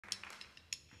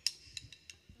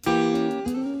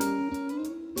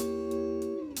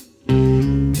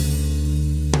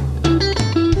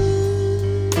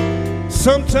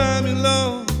Sometimes your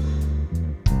love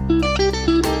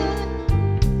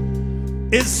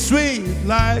is sweet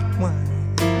like wine.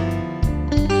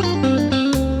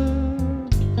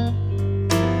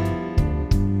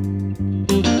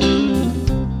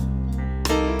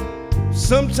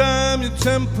 Sometimes your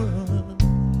temper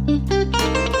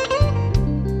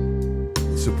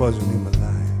is supposedly my life.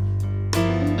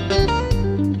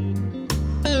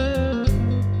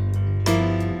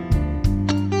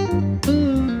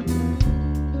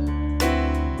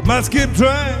 My skip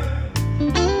dry,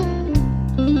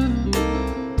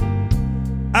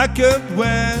 I could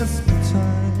waste my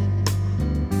time.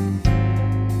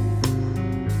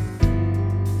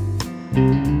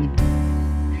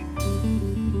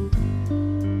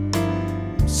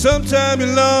 Sometimes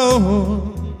your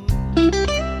love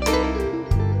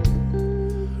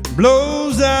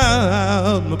blows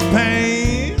out my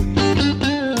pain.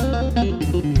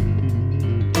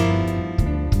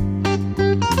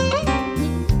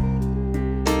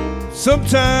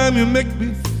 Sometimes you make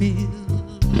me feel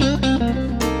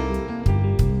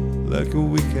like a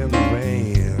weekend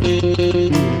rain.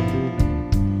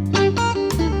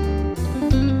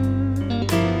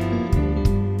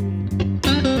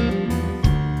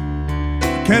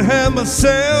 Can't help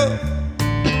myself,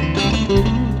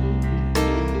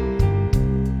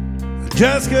 I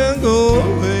just can't go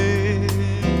away.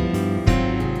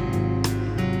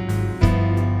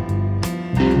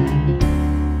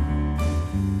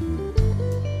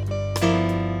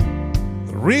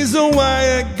 The reason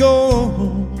why I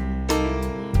go,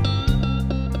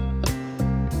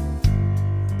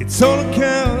 it's on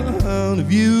account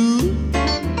of you.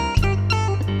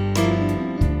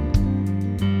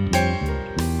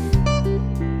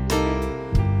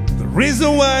 The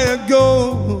reason why I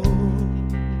go,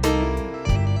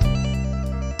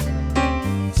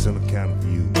 it's on account of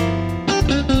you.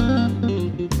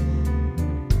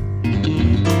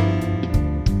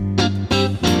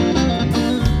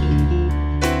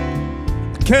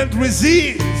 Can't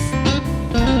resist,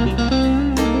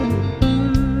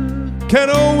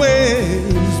 can't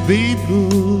always be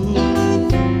blue.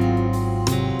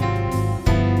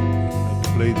 I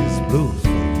play this blues for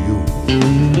you.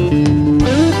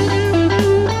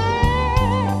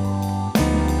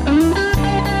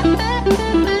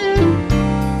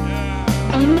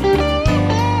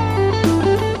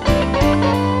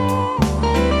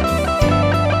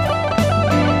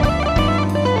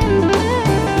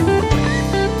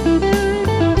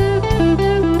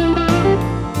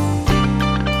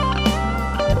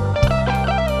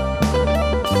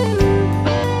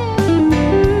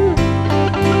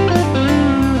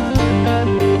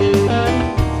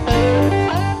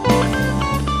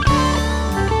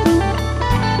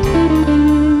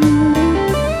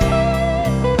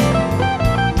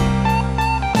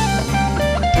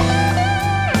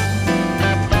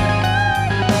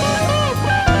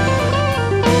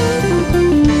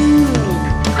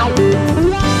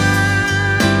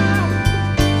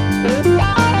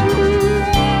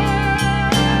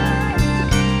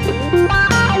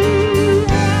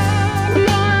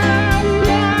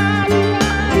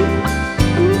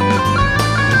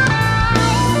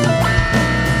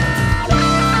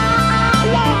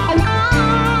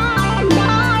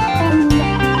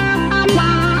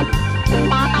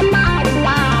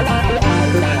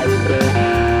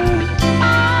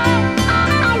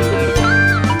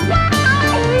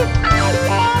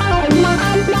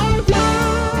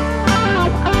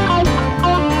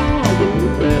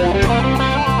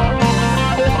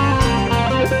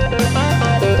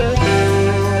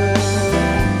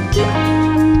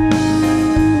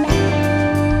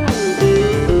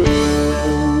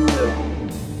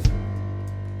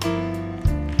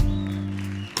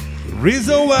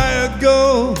 Reason why I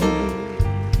go,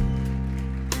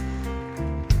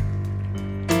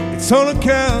 it's on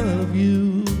account of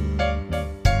you.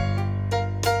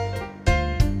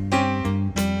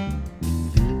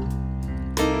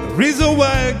 The reason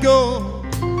why I go,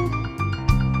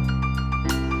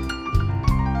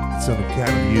 it's on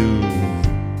account of you.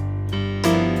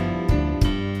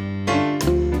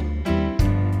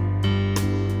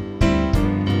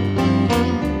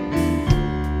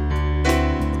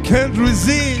 Can't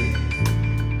resist,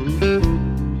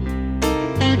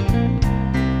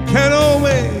 can't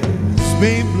always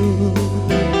be blue.